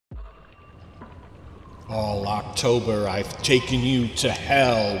All October I've taken you to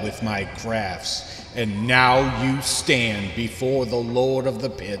hell with my crafts, and now you stand before the Lord of the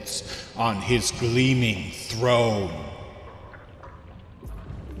Pits on his gleaming throne.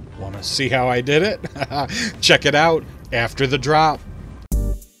 Want to see how I did it? Check it out after the drop.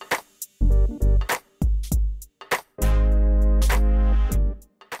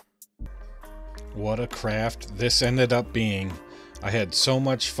 What a craft this ended up being. I had so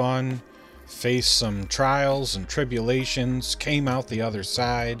much fun, faced some trials and tribulations, came out the other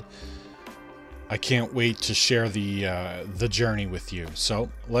side. I can't wait to share the journey with you. So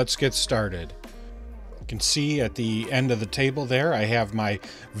let's get started. You can see at the end of the table there, I have my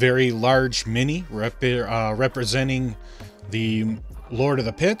very large mini representing the Lord of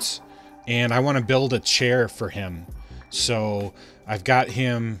the Pits, and I want to build a chair for him. So I've got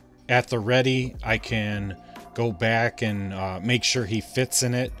him at the ready. I can go back and make sure he fits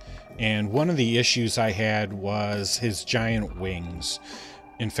in it. And one of the issues I had was his giant wings.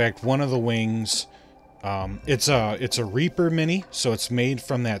 In fact, one of the wings, it's a Reaper mini, so it's made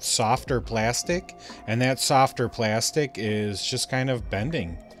from that softer plastic, and that softer plastic is just kind of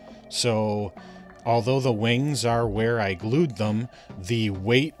bending. So although the wings are where I glued them, the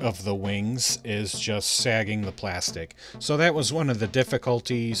weight of the wings is just sagging the plastic. So that was one of the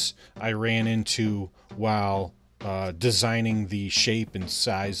difficulties I ran into while designing the shape and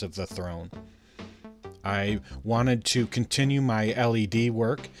size of the throne. I wanted to continue my LED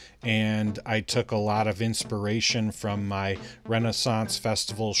work, and I took a lot of inspiration from my Renaissance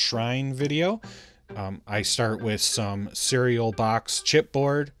Festival Shrine video. I start with some cereal box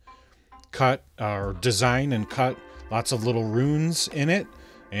chipboard, design and cut lots of little runes in it,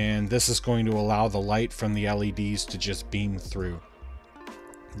 and this is going to allow the light from the LEDs to just beam through.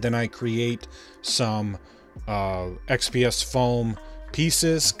 Then I create some XPS foam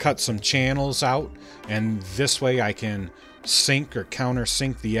pieces, cut some channels out, and this way I can sync or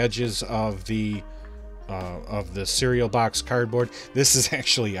countersink the edges of the cereal box cardboard. This is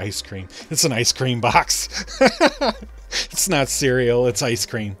actually ice cream. It's an ice cream box. It's not cereal, it's ice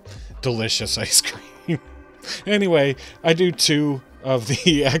cream. Delicious ice cream. Anyway, I do two of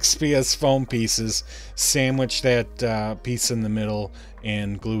the XPS foam pieces, sandwich that piece in the middle,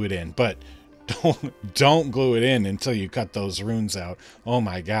 and glue it in. But don't glue it in until you cut those runes out. Oh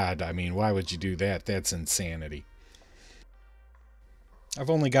my god, I mean, why would you do that? That's insanity. I've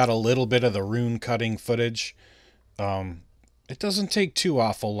only got a little bit of the rune cutting footage. It doesn't take too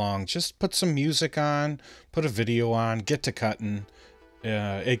awful long. Just put some music on, put a video on, get to cutting.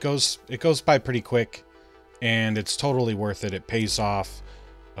 It goes by pretty quick, and it's totally worth it. It pays off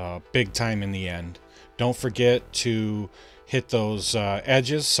big time in the end. Don't forget to hit those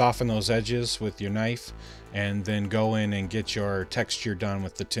edges, soften those edges with your knife, and then go in and get your texture done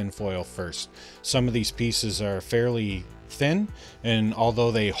with the tin foil first. Some of these pieces are fairly thin, and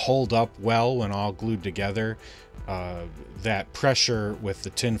although they hold up well when all glued together, that pressure with the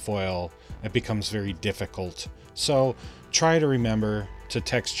tin foil, it becomes very difficult. So try to remember to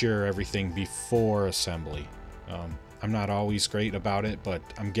texture everything before assembly. I'm not always great about it, but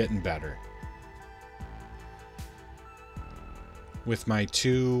I'm getting better. With my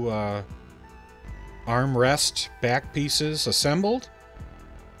two armrest back pieces assembled,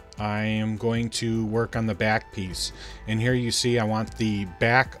 I am going to work on the back piece. And here you see I want the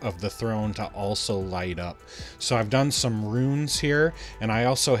back of the throne to also light up. So I've done some runes here, and I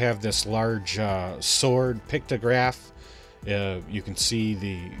also have this large sword pictograph. You can see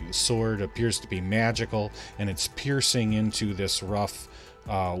the sword appears to be magical, and it's piercing into this rough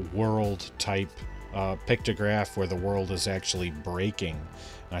world type pictograph where the world is actually breaking.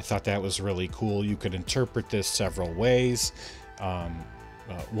 And I thought that was really cool. You could interpret this several ways,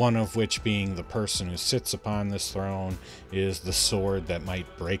 one of which being the person who sits upon this throne is the sword that might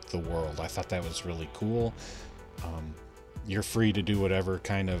break the world. I thought that was really cool. You're free to do whatever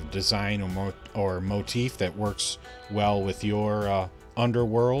kind of design or motif that works well with your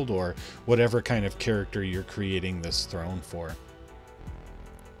underworld or whatever kind of character you're creating this throne for.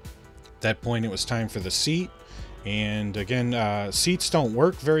 At that point, it was time for the seat. And again, seats don't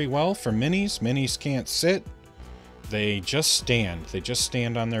work very well for minis. Minis can't sit. They just stand. They just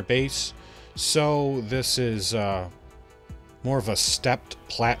stand on their base. So this is more of a stepped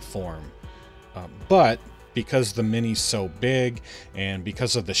platform. But because the mini's so big and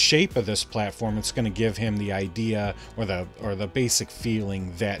because of the shape of this platform, it's going to give him the idea or the basic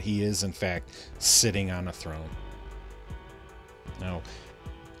feeling that he is in fact sitting on a throne. Now,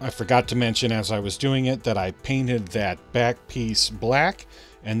 I forgot to mention as I was doing it that I painted that back piece black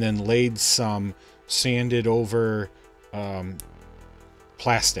and then laid some sanded over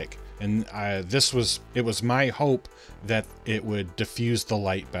plastic And it was my hope that it would diffuse the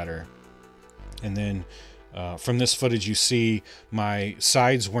light better. And then from this footage, you see my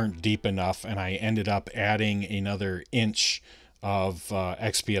sides weren't deep enough, and I ended up adding another inch of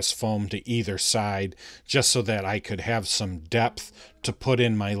XPS foam to either side just so that I could have some depth to put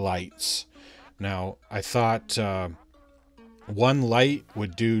in my lights. Now, I thought one light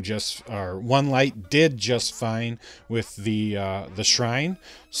would do just, or one light did just fine with the shrine,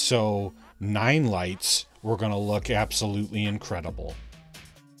 so 9 lights were going to look absolutely incredible.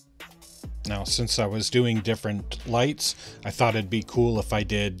 Now, since I was doing different lights, I thought it'd be cool if I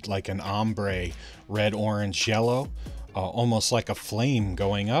did like an ombre, red, orange, yellow, almost like a flame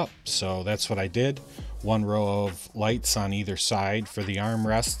going up. So that's what I did. 1 row of lights on either side for the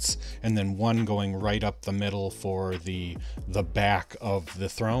armrests, and then 1 going right up the middle for the back of the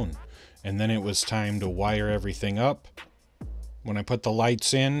throne. And then it was time to wire everything up. When I put the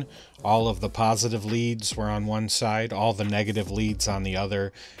lights in, all of the positive leads were on one side, all the negative leads on the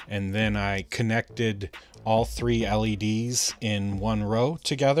other, and then I connected all 3 LEDs in 1 row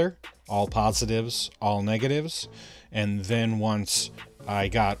together, all positives, all negatives. And then once I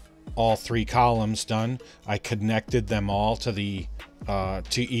got all 3 columns done, I connected them all to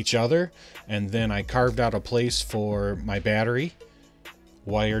each other, and then I carved out a place for my battery,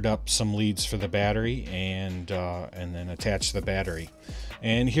 wired up some leads for the battery, and then attached the battery.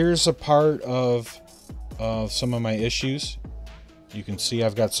 And here's a part of some of my issues. You can see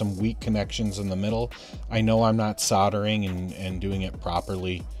I've got some weak connections in the middle. I know I'm not soldering and doing it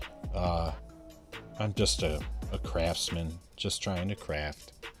properly. I'm just a craftsman, just trying to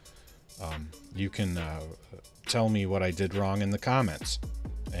craft. You can tell me what I did wrong in the comments,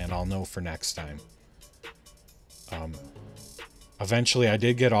 and I'll know for next time. Eventually I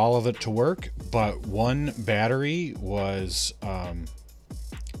did get all of it to work, but one battery was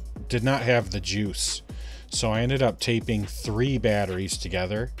did not have the juice. So I ended up taping 3 batteries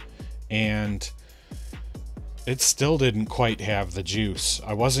together, and it still didn't quite have the juice.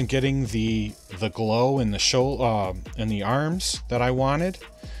 I wasn't getting the glow in the shoulder in the arms that I wanted.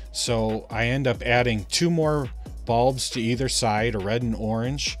 So I end up adding 2 more bulbs to either side, a red and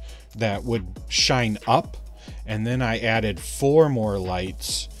orange, that would shine up. And then I added 4 more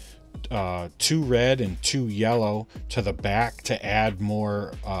lights, 2 red and 2 yellow to the back to add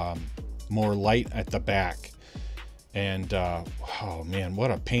more light at the back. And oh man,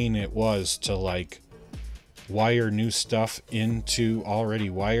 what a pain it was to like wire new stuff into already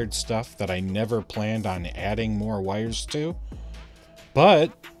wired stuff that I never planned on adding more wires to.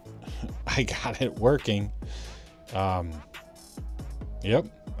 But I got it working. Yep,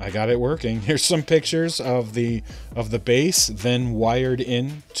 I got it working. Here's some pictures of the base, then wired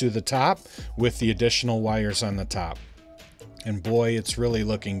in to the top with the additional wires on the top. And boy, it's really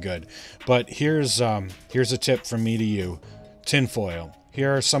looking good. But here's a tip from me to you. Tinfoil.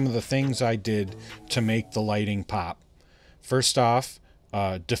 Here are some of the things I did to make the lighting pop. First off,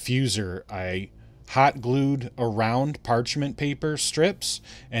 diffuser. I hot glued around parchment paper strips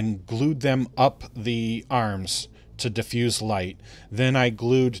and glued them up the arms to diffuse light. Then I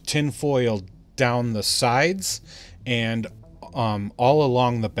glued tin foil down the sides and all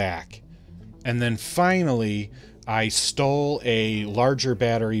along the back. And then finally, I stole a larger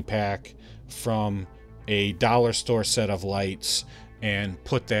battery pack from a dollar store set of lights and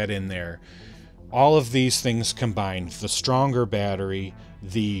put that in there. All of these things combined, the stronger battery,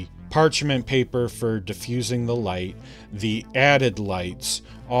 the parchment paper for diffusing the light, the added lights,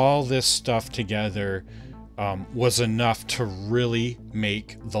 all this stuff together was enough to really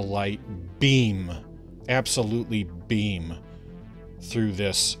make the light beam, absolutely beam through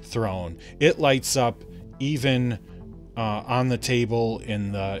this throne. It lights up even on the table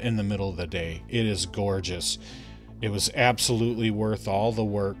in the middle of the day. It is gorgeous. It was absolutely worth all the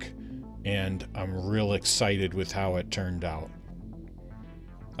work, and I'm real excited with how it turned out.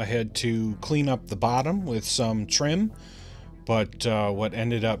 I had to clean up the bottom with some trim, but what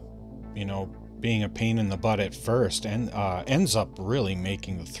ended up, being a pain in the butt at first and ends up really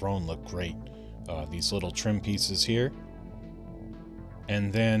making the throne look great. These little trim pieces here.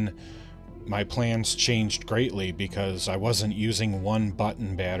 And then my plans changed greatly because I wasn't using 1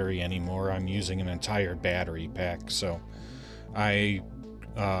 button battery anymore. I'm using an entire battery pack. So I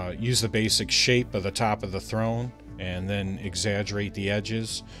use the basic shape of the top of the throne and then exaggerate the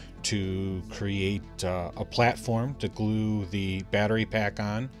edges to create a platform to glue the battery pack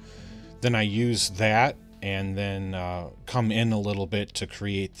on. Then I use that and then come in a little bit to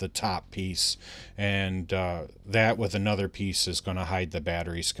create the top piece. And that with another piece is going to hide the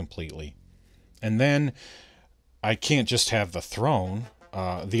batteries completely. And then I can't just have the throne.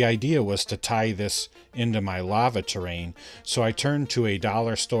 the idea was to tie this into my lava terrain. So I turned to a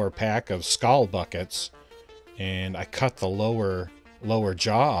dollar store pack of skull buckets, and I cut the lower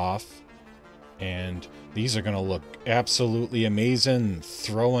jaw off, and these are going to look absolutely amazing,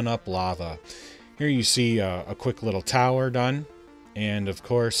 throwing up lava. Here you see a quick little tower done, and of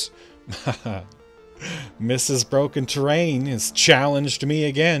course, Mrs. Broken Terrain has challenged me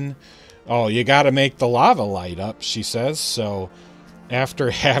again. Oh, you got to make the lava light up, she says. So after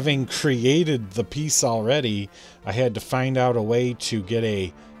having created the piece already, I had to find out a way to get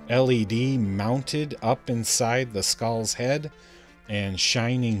a LED mounted up inside the skull's head and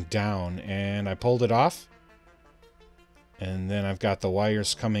shining down. And I pulled it off. And then I've got the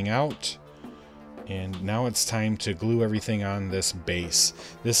wires coming out. And now it's time to glue everything on this base.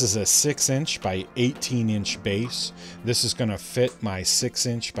 This is a 6-inch by 18-inch base. This is going to fit my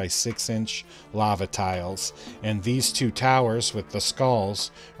 6-inch by 6-inch lava tiles. And these two towers with the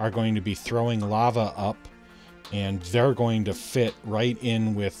skulls are going to be throwing lava up, and they're going to fit right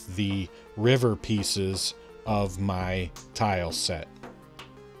in with the river pieces of my tile set.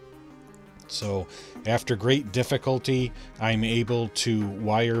 So after great difficulty, I'm able to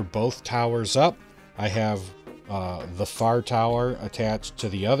wire both towers up. I have the far tower attached to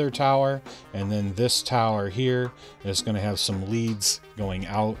the other tower, and then this tower here is going to have some leads going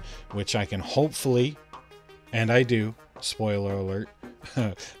out, which I can hopefully, and I do, spoiler alert,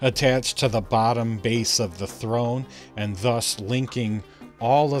 attach to the bottom base of the throne, and thus linking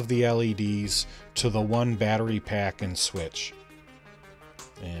all of the LEDs to the one battery pack and switch.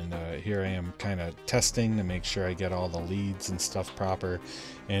 And here I am kind of testing to make sure I get all the leads and stuff proper.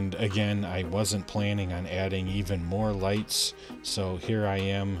 And again, I wasn't planning on adding even more lights, so here I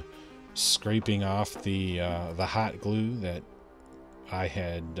am scraping off the hot glue that I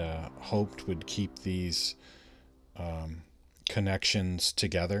had hoped would keep these connections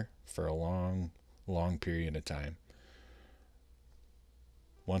together for a long period of time.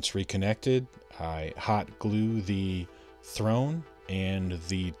 Once reconnected, I hot glue the throne and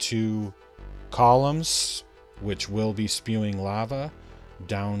the two columns, which will be spewing lava,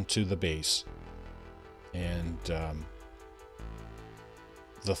 down to the base. And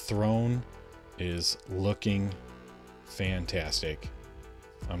the throne is looking fantastic.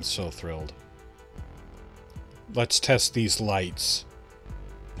 I'm so thrilled. Let's test these lights.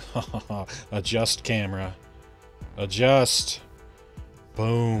 Adjust camera. Adjust.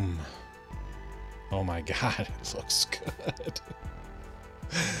 Boom. Oh my god, it looks good.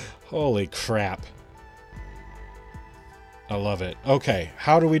 Holy crap. I love it. Okay,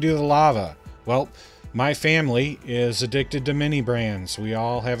 how do we do the lava? Well, my family is addicted to mini brands. We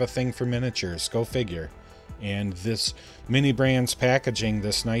all have a thing for miniatures. Go figure. And this mini brands packaging,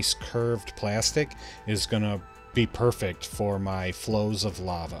 this nice curved plastic, is going to be perfect for my flows of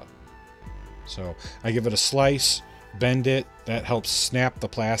lava. So I give it a slice, bend it. That helps snap the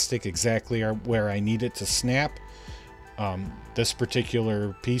plastic exactly where I need it to snap. This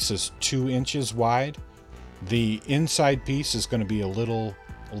particular piece is 2 inches wide. The inside piece is going to be a little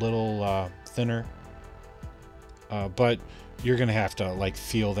thinner, but you're going to have to like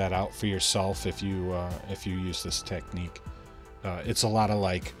feel that out for yourself if you use this technique. It's a lot of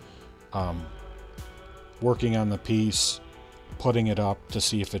like working on the piece, putting it up to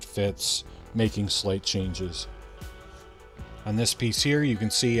see if it fits, making slight changes. On this piece here, you can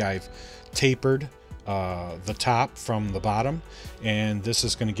see I've tapered the top from the bottom, and this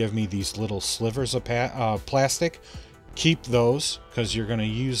is going to give me these little slivers of plastic. Keep those, because you're going to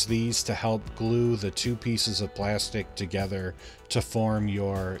use these to help glue the two pieces of plastic together to form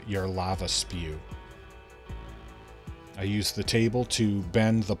your lava spew. I use the table to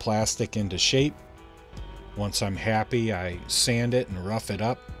bend the plastic into shape. Once I'm happy, I sand it and rough it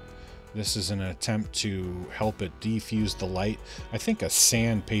up. This is an attempt to help it diffuse the light. I think a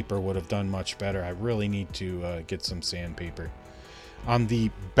sandpaper would have done much better. I really need to get some sandpaper. On the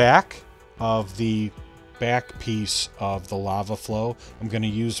back of the back piece of the lava flow, I'm going to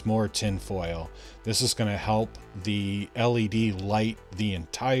use more tin foil. This is going to help the LED light the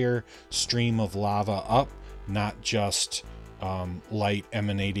entire stream of lava up, not just light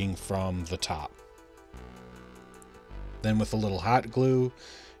emanating from the top. Then with a little hot glue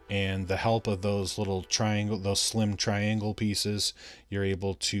and the help of those slim triangle pieces, you're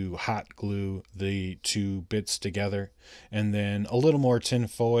able to hot glue the two bits together. And then a little more tin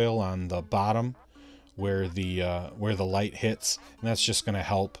foil on the bottom where the light hits, and that's just going to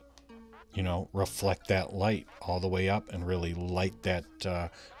help, you know, reflect that light all the way up and really light that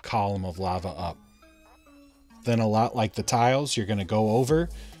column of lava up. Then, a lot like the tiles, you're going to go over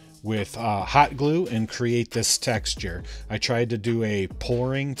with hot glue and create this texture. I tried to do a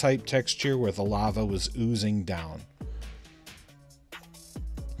pouring type texture where the lava was oozing down.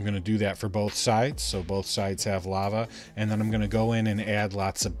 I'm going to do that for both sides, so both sides have lava, and then I'm going to go in and add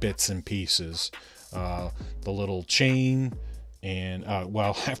lots of bits and pieces. The little chain, and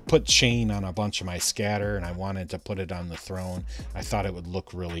well, I've put chain on a bunch of my scatter, and I wanted to put it on the throne. I thought it would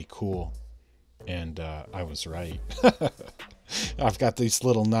look really cool, and I was right. I've got these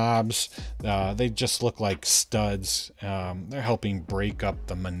little knobs. They just look like studs. They're helping break up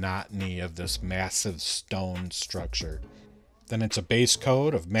the monotony of this massive stone structure. Then it's a base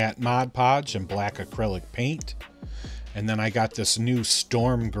coat of matte Mod Podge and black acrylic paint. And then I got this new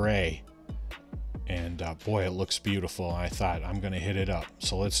Storm Gray. And boy, it looks beautiful. I thought I'm going to hit it up.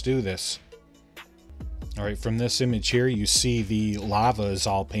 So let's do this. All right, from this image here, you see the lava is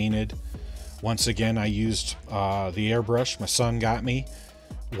all painted. Once again, I used the airbrush my son got me.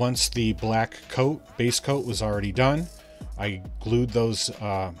 Once the black coat, base coat, was already done, I glued those,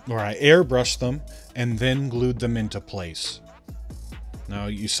 or I airbrushed them and then glued them into place. Now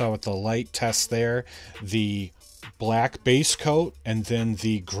you saw with the light test there, the black base coat and then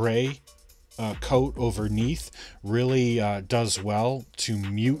the gray coat underneath really does well to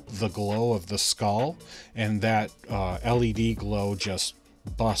mute the glow of the skull, and that LED glow just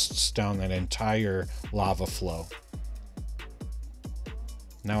busts down that entire lava flow.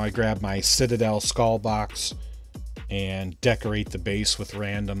 Now I grab my Citadel skull box and decorate the base with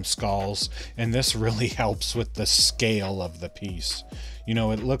random skulls, and this really helps with the scale of the piece. You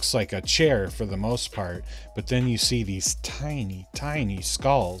know, it looks like a chair for the most part, but then you see these tiny, tiny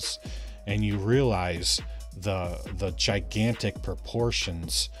skulls, and you realize the gigantic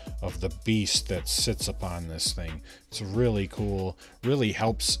proportions of the beast that sits upon this thing. It's really cool, really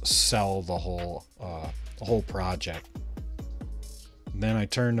helps sell the whole project. Then I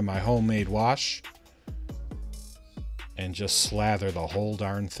turn to my homemade wash and just slather the whole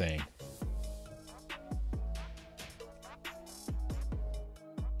darn thing.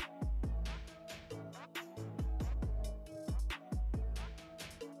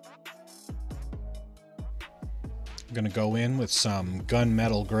 I'm going to go in with some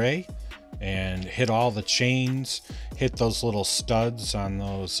gunmetal gray and hit all the chains, hit those little studs on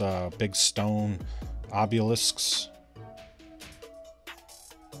those big stone obelisks.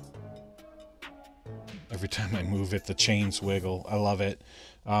 Every time I move it, the chains wiggle. I love it.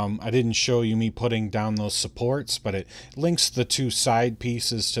 I didn't show you me putting down those supports, but it links the two side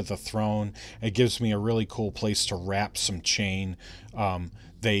pieces to the throne. It gives me a really cool place to wrap some chain.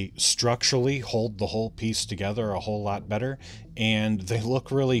 They structurally hold the whole piece together a whole lot better, and they look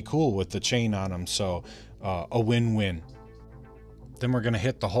really cool with the chain on them, so a win-win. Then we're going to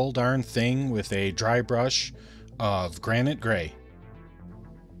hit the whole darn thing with a dry brush of granite gray.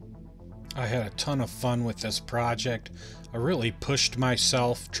 I had a ton of fun with this project. I really pushed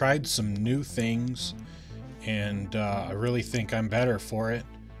myself, tried some new things, and I really think I'm better for it.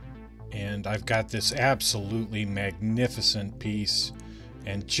 And I've got this absolutely magnificent piece,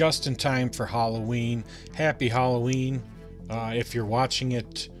 and just in time for Halloween. Happy Halloween if you're watching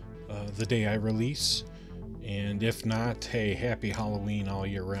it the day I release, and if not, hey, happy Halloween all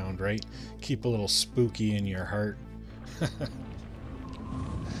year round, right? Keep a little spooky in your heart.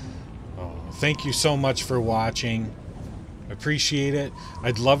 Thank you so much for watching. Appreciate it.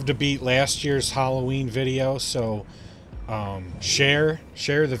 I'd love to beat last year's Halloween video, so share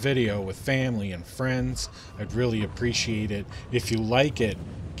the video with family and friends. I'd really appreciate it. If you like it,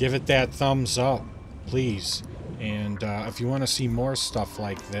 give it that thumbs up, please. And if you want to see more stuff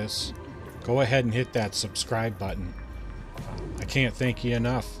like this, go ahead and hit that subscribe button. I can't thank you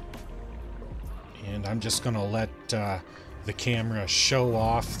enough. And I'm just gonna let the camera show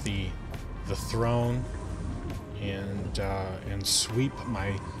off the throne and sweep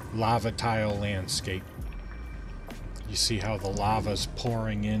my lava tile landscape. You see how the lava's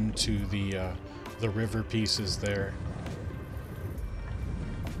pouring into the river pieces there.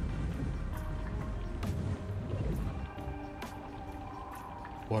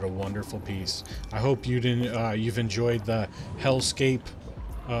 What a wonderful piece. I hope you've enjoyed the Hellscape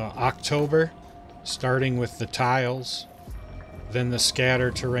October, starting with the tiles, then the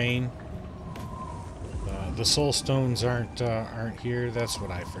scatter terrain. The soul stones aren't here. That's what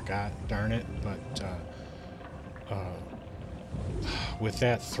I forgot. Darn it! But with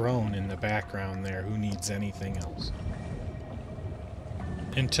that throne in the background there, who needs anything else?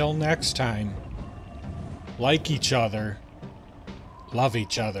 Until next time, like each other, love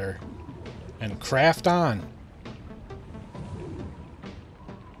each other, and craft on.